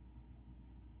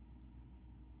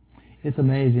 It's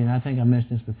amazing. I think I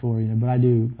mentioned this before, but I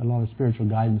do a lot of spiritual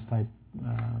guidance type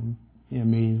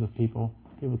meetings with people.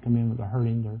 People come in with a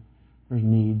hurting, there's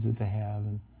needs that they have,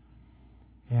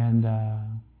 and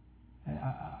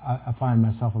I find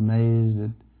myself amazed at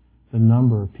the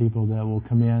number of people that will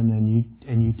come in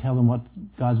and you tell them what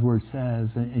God's Word says,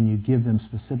 and you give them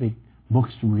specific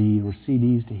books to read or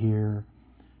CDs to hear,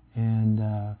 and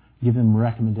give them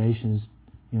recommendations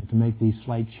to make these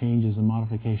slight changes and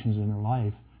modifications in their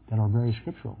life that are very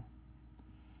scriptural.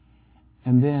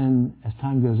 And then as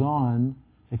time goes on,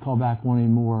 they call back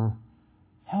wanting more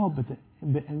help. But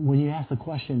when you ask the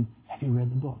question, have you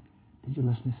read the book? Did you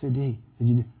listen to the CD? Did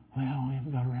you? Well, we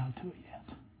haven't got around to it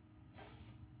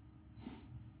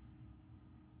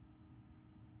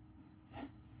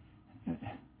yet.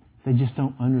 They just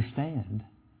don't understand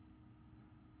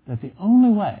that the only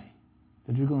way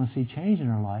that you're going to see change in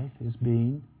our life is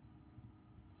being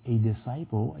a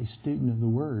disciple, a student of the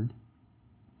Word,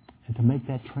 and to make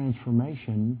that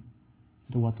transformation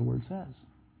to what the Word says.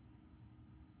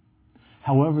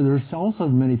 However, there's also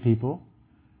many people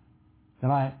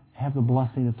that I have the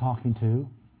blessing of talking to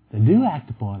that do act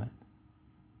upon it.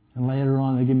 And later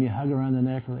on they give me a hug around the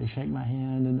neck, or they shake my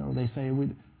hand, or they say,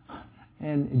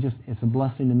 and it's a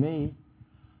blessing to me.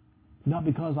 Not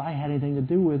because I had anything to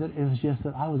do with it, it was just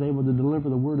that I was able to deliver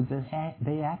the Word that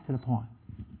they acted upon.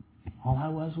 All I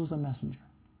was a messenger.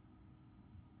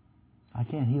 I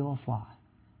can't heal a fly.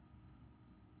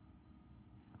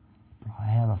 But I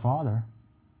have a Father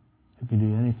who can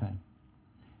do anything.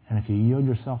 And if you yield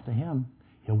yourself to Him,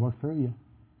 He'll work through you.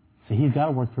 See, He's got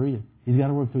to work through you. He's got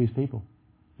to work through His people.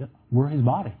 We're His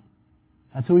body.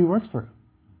 That's who He works through.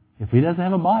 If He doesn't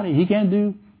have a body, He can't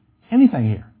do anything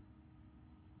here.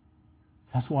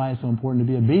 That's why it's so important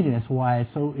to be obedient. That's why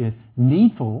it's so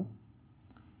needful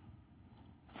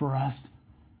for us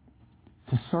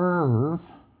to serve.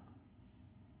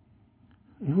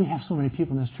 We have so many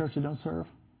people in this church that don't serve.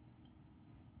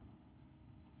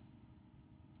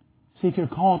 See, if you're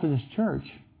called to this church,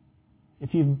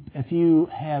 if you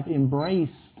have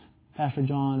embraced Pastor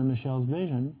John and Michelle's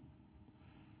vision,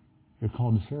 you're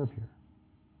called to serve here.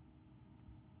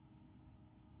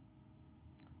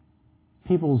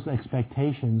 People's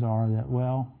expectations are that,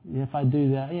 well, if I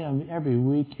do that, every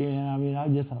weekend, I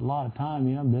just have a lot of time,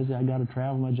 I'm busy, I got to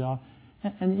travel my job.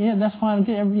 And that's fine.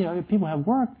 People have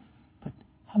work, but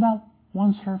how about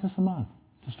one service a month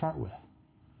to start with?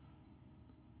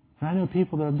 And I know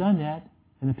people that have done that,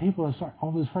 and the people that start, all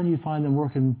of a sudden you find them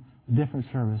working a different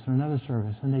service or another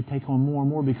service, and they take on more and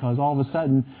more because all of a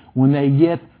sudden when they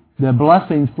get the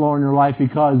blessings flow in their life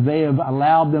because they have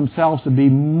allowed themselves to be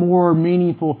more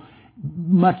meaningful,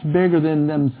 much bigger than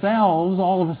themselves,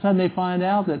 all of a sudden they find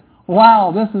out that,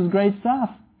 wow, this is great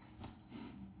stuff.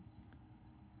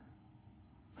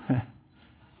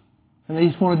 And they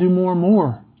just want to do more and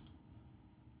more.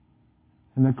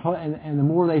 And the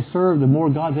more they serve, the more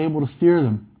God's able to steer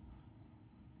them.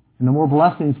 And the more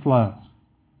blessings flow.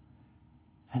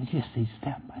 And you see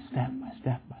step by step by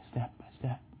step by step by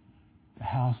step, the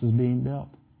house is being built.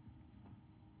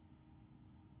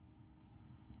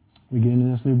 We get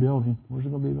into this new building. Where's it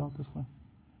going to be built? This way?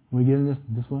 We get in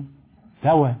this way?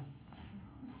 That way.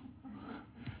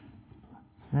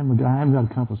 I haven't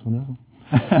got a compass on this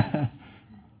one.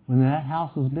 When that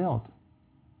house is built,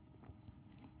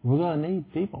 we're going to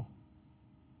need people.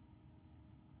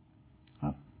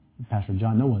 Pastor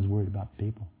John, no one's worried about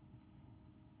people.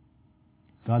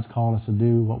 God's called us to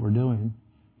do what we're doing.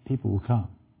 People will come.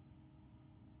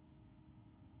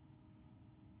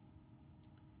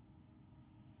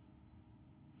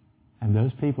 And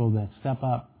those people that step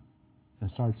up and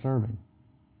start serving,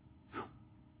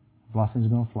 blessings are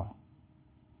going to flow.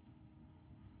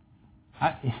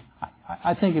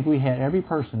 I think if we had every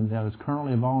person that was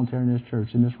currently a volunteer in this church,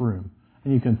 in this room,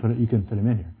 and you couldn't put him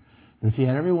in here, but if you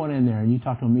had everyone in there and you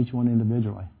talked to them each one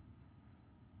individually,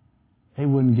 they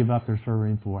wouldn't give up their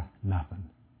serving for nothing.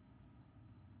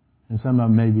 And some of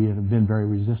them maybe have been very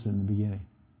resistant in the beginning.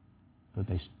 But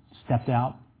they stepped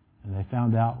out and they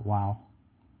found out, wow,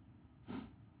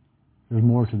 there's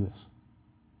more to this.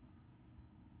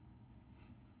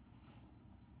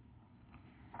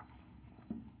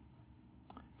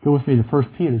 Go with me to 1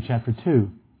 Peter chapter 2.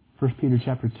 1 Peter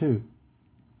chapter 2.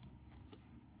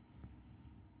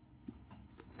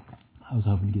 I was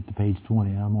hoping to get to page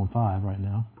 20. I'm on 5 right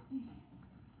now.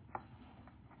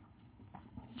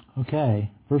 Okay,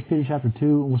 1 Peter chapter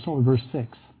 2, we'll start with verse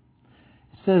 6.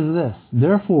 It says this,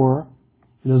 therefore,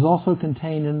 it is also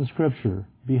contained in the Scripture,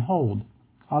 behold,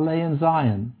 I lay in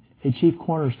Zion a chief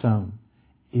cornerstone,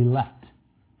 elect,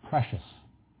 precious.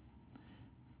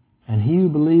 And he who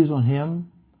believes on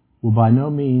him will by no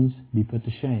means be put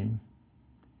to shame.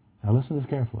 Now listen to this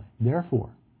carefully. Therefore,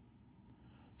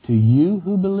 to you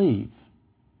who believe,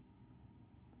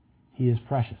 he is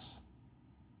precious.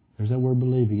 There's that word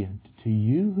believe again. To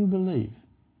you who believe,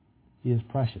 he is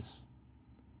precious.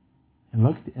 And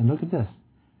look at this.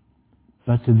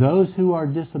 But to those who are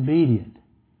disobedient,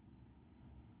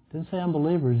 it doesn't say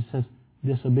unbelievers, it says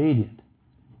disobedient.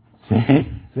 See,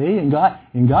 in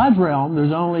God's realm,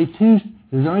 there's only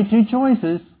two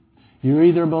choices. You're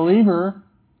either a believer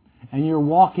and you're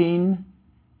walking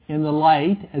in the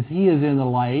light as he is in the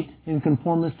light, in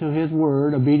conformance to his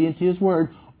word, obedient to his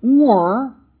word,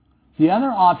 or the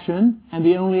other option, and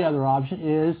the only other option,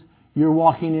 is you're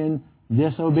walking in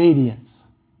disobedience.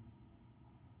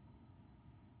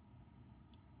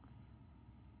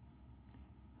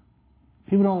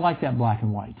 People don't like that black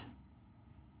and white.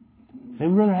 They'd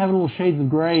rather have a little shades of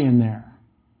gray in there.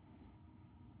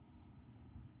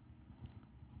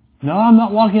 No, I'm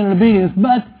not walking in obedience,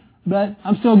 but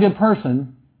I'm still a good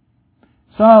person.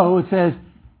 So it says,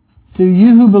 to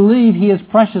you who believe, he is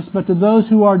precious, but to those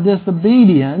who are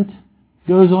disobedient,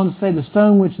 goes on to say, the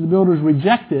stone which the builders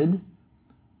rejected,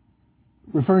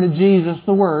 referring to Jesus,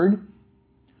 the Word,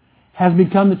 has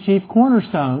become the chief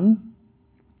cornerstone,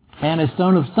 and a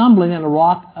stone of stumbling and a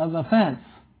rock of offense.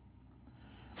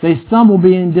 They stumble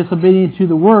being disobedient to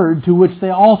the Word, to which they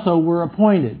also were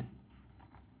appointed.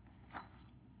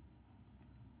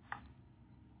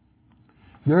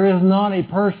 There is not a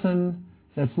person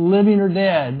that's living or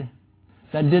dead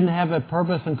that didn't have a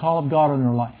purpose and call of God in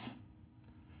their life.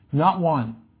 Not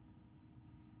one.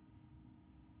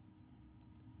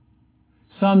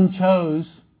 Some chose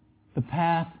the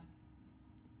path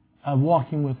of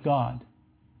walking with God.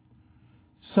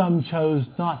 Some chose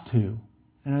not to.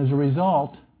 And as a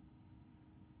result,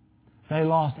 they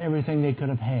lost everything they could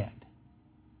have had.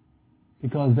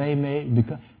 Because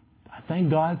I thank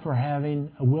God for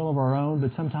having a will of our own,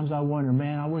 but sometimes I wonder,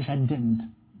 man, I wish I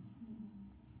didn't.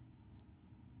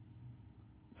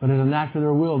 But as an act of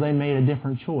their will, they made a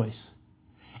different choice.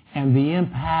 And the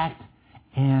impact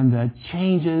and the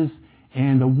changes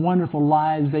and the wonderful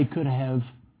lives they could have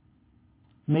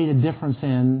made a difference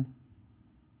in,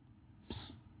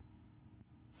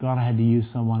 God had to use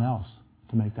someone else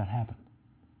to make that happen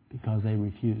because they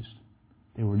refused.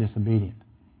 They were disobedient.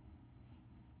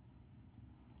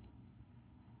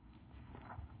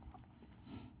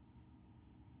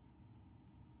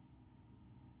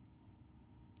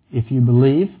 If you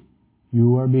believe,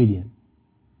 you are obedient.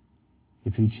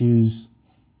 If you choose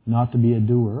not to be a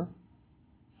doer,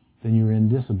 then you're in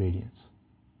disobedience.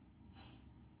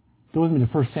 Go with me to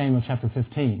 1 Samuel chapter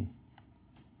 15.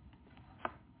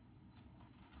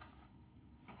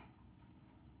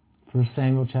 First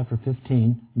Samuel chapter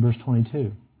 15, verse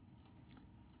 22.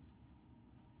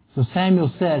 So Samuel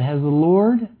said, "Has the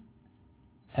Lord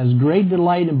as great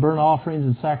delight in burnt offerings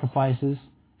and sacrifices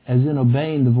as in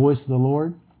obeying the voice of the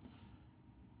Lord?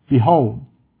 Behold,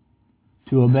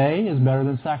 to obey is better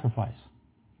than sacrifice,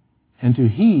 and to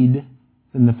heed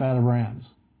than the fat of rams."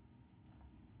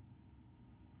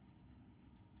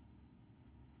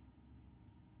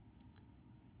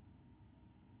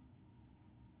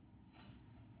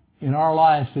 In our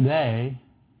lives today,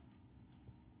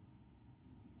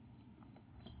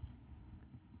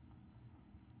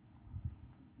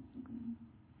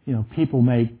 people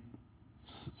make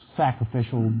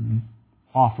sacrificial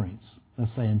offerings,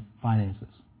 let's say in finances.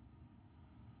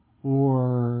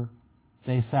 Or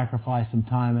they sacrifice some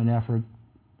time and effort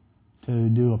to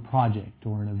do a project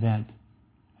or an event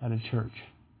at a church.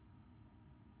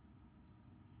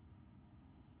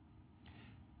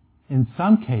 In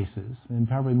some cases, and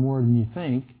probably more than you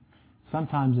think,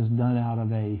 sometimes it's done out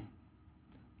of a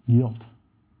guilt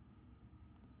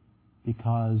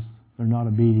because they're not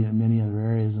obedient in many other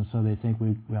areas, and so they think,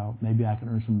 maybe I can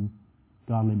earn some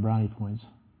godly brownie points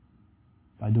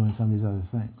by doing some of these other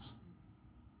things.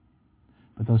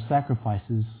 But those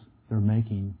sacrifices they're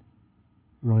making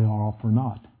really are all for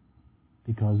naught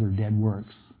because they're dead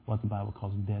works, what the Bible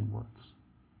calls dead works.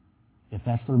 If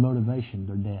that's their motivation,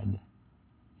 they're dead.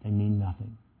 They mean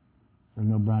nothing. There are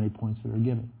no brownie points that are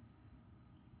given.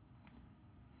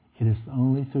 It is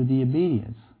only through the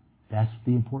obedience. That's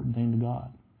the important thing to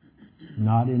God.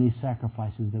 Not any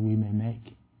sacrifices that we may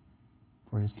make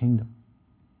for His kingdom.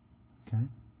 Okay?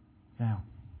 Now,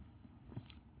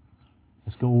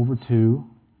 let's go over to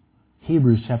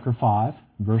Hebrews chapter 5,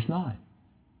 verse 9.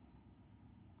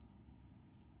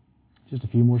 Just a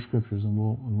few more scriptures and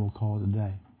we'll call it a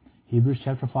day. Hebrews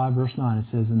chapter 5, verse 9, it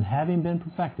says, "And having been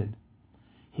perfected,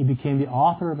 He became the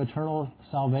author of eternal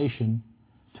salvation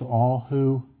to all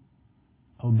who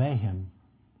obey Him."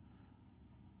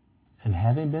 And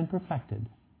having been perfected,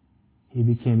 He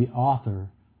became the author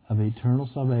of eternal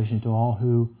salvation to all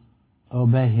who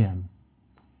obey Him.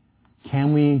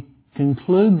 Can we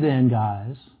conclude then,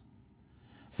 guys,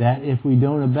 that if we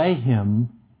don't obey Him,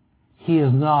 He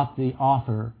is not the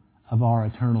author of our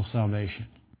eternal salvation?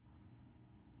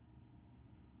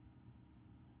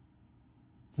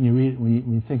 When you read it,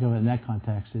 when you think of it in that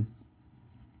context,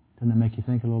 doesn't that make you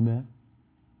think a little bit?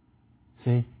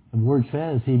 See, the Word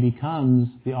says He becomes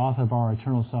the author of our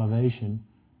eternal salvation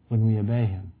when we obey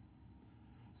Him.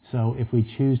 So if we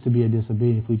choose to be a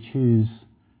disobedient, if we choose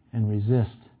and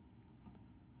resist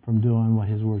from doing what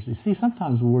His Word says. See,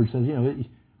 sometimes the Word says,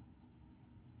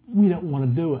 we don't want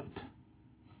to do it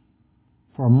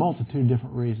for a multitude of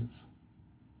different reasons.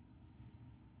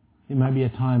 It might be a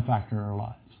time factor in our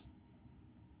lives,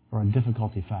 or a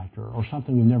difficulty factor, or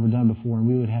something we've never done before, and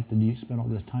we would have to spend all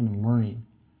this time in learning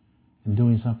and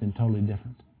doing something totally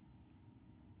different.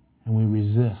 And we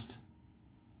resist.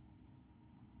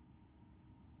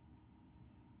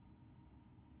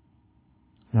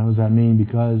 Now, does that mean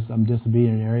because I'm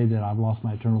disobedient in an area that I've lost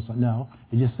my eternal salvation? No.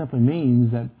 It just simply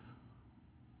means that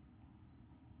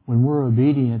when we're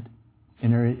obedient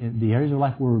in the areas of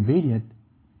life where we're obedient,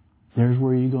 there's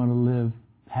where you're going to live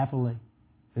happily.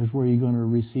 There's where you're going to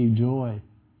receive joy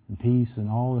and peace and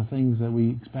all the things that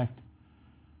we expect.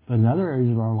 But in other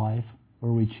areas of our life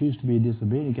where we choose to be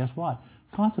disobedient, guess what?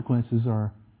 Consequences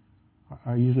are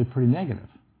usually pretty negative.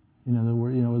 In other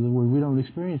words, we don't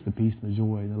experience the peace and the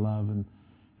joy and the love and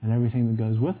everything that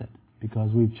goes with it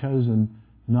because we've chosen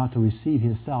not to receive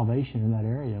His salvation in that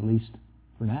area, at least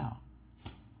for now.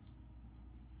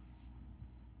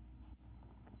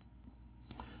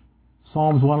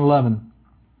 Psalms 111,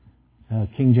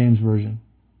 King James Version.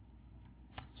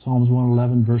 Psalms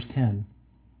 111, verse 10.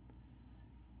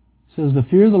 Says, "The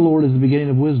fear of the Lord is the beginning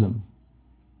of wisdom.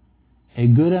 A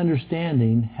good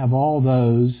understanding have all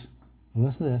those,"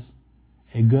 listen to this,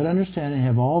 "a good understanding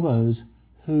have all those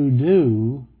who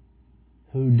do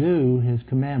who do His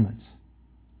commandments.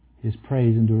 His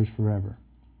praise endures forever.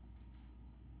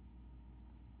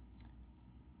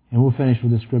 And we'll finish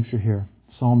with the scripture here.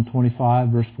 Psalm 25,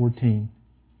 verse 14.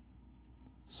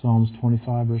 Psalms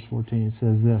 25, verse 14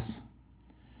 says this: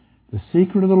 "The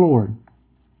secret of the Lord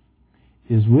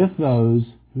is with those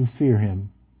who fear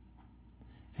Him,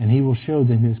 and He will show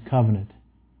them His covenant."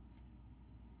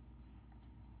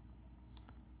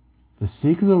 The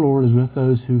secret of the Lord is with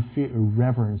those who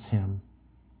reverence Him.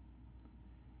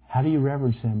 How do you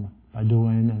reverence Him? By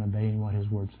doing and obeying what His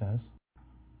Word says.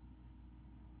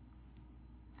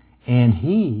 And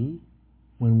He,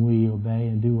 when we obey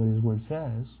and do what His Word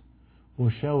says, will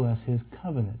show us His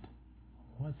covenant.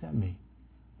 What does that mean?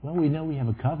 Well, we know we have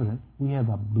a covenant. We have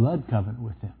a blood covenant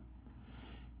with Him.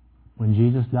 When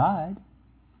Jesus died,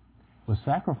 was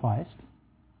sacrificed,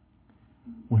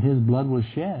 when His blood was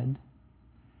shed,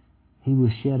 He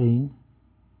was shedding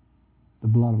the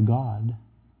blood of God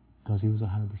because He was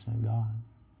 100% God.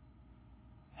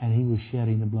 And He was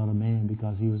shedding the blood of man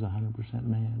because He was 100%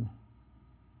 man,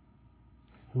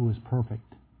 who was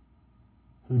perfect,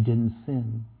 who didn't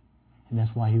sin. And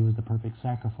that's why He was the perfect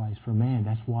sacrifice for man.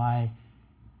 That's why,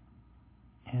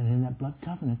 and in that blood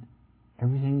covenant,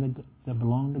 everything that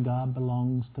belonged to God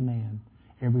belongs to man.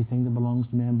 Everything that belongs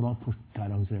to man belongs to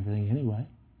God. Owns everything anyway.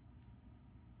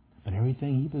 But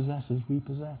everything He possesses, we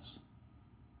possess.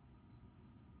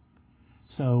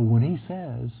 So when He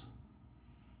says,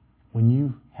 when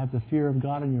you have the fear of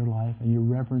God in your life and you're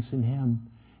reverencing Him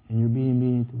and you're being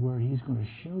obedient to the Word, He's going to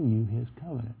show you His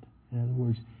covenant. In other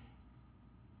words,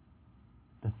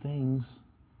 the things,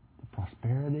 the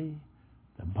prosperity,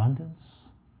 the abundance,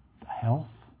 the health,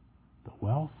 the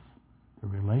wealth, the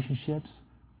relationships,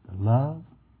 the love,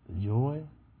 the joy,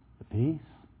 the peace,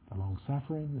 the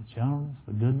long-suffering, the gentleness,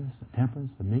 the goodness, the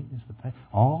temperance, the meekness, the faith,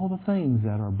 all the things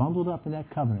that are bundled up in that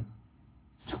covenant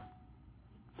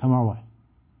come our way.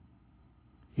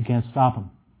 You can't stop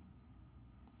them.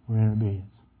 We're in obedience.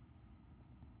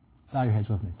 Bow your heads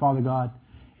with me. Father God,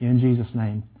 in Jesus'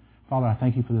 name, Father, I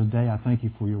thank You for this day. I thank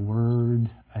You for Your Word.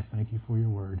 I thank You for Your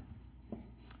Word.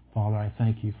 Father, I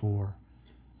thank You for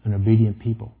an obedient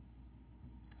people.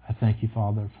 I thank You,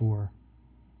 Father, for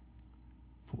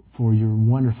Your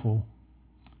wonderful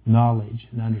knowledge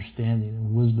and understanding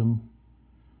and wisdom.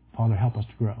 Father, help us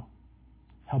to grow.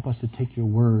 Help us to take Your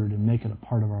Word and make it a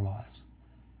part of our lives.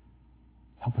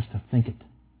 Help us to think it,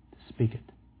 to speak it,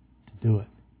 to do it.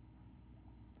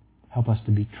 Help us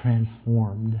to be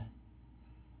transformed,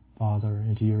 Father,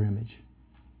 into Your image.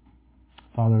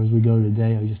 Father, as we go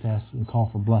today, I just ask and call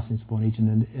for blessings upon each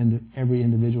and every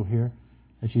individual here,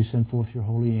 that You send forth Your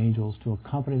holy angels to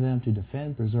accompany them, to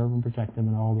defend, preserve, and protect them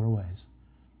in all their ways.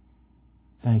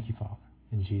 Thank You, Father.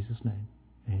 In Jesus' name,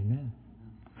 amen.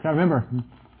 Now remember,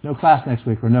 no class next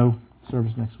week or no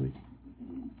service next week.